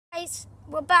guys,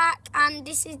 we're back, and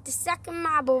this is the second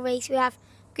marble race. We have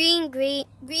green,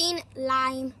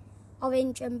 lime,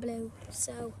 orange, and blue.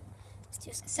 So let's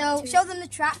just show them the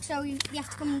track. So you have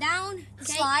to come down the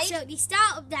slide. So you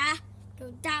start up there,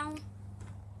 go down,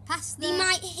 past the. You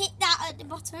might hit that at the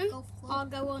bottom, or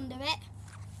go under it.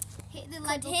 Hit the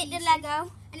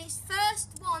Lego, and it's first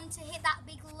one to hit that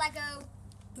big Lego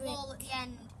wall at the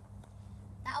end.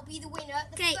 That'll be the winner.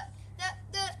 Okay.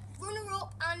 The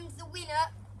runner-up and the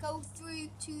winner go through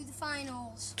to the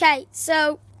finals. Okay,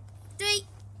 so 3,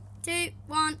 2,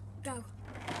 1, go.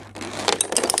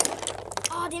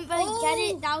 Oh, I didn't really get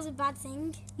it. That was a bad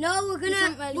thing. No,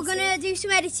 we're gonna do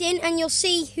some editing, and you'll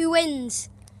see who wins.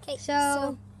 Okay,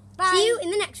 so bye. See you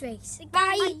in the next race.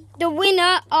 Bye. The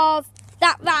winner of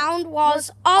that round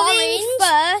was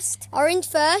orange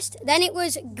first. Then it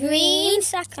was green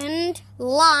second,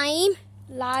 lime,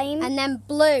 and then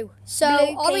blue. So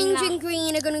blue orange and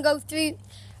green are going to go through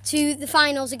to the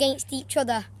finals against each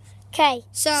other. Okay,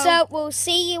 so we'll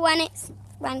see you when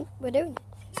we're doing it.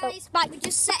 Guys, we're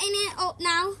just setting it up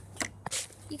now.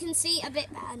 You can see a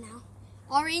bit better now.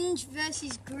 Orange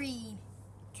versus green.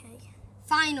 Okay.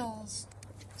 Finals.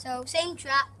 So same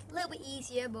track, a little bit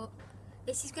easier, but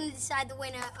this is going to decide the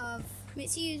winner of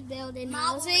Mitsu's building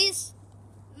Marble houses.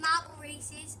 Marble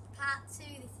Races Part 2.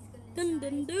 This is going to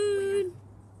decide the winner.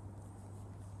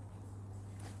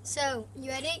 So,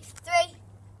 you ready? 3,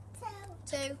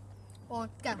 2, 1,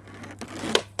 go.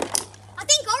 I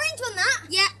think orange won that.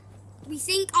 Yeah, we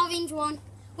think orange won.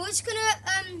 We're just going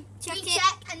to check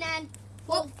and then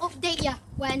we'll update you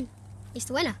when it's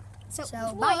the winner. So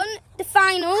bye. won the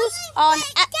finals on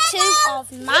Act 2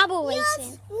 of marble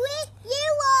racing.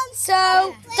 You won.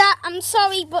 So I'm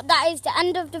sorry, but that is the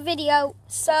end of the video.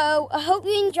 So I hope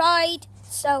you enjoyed.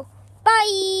 So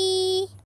bye.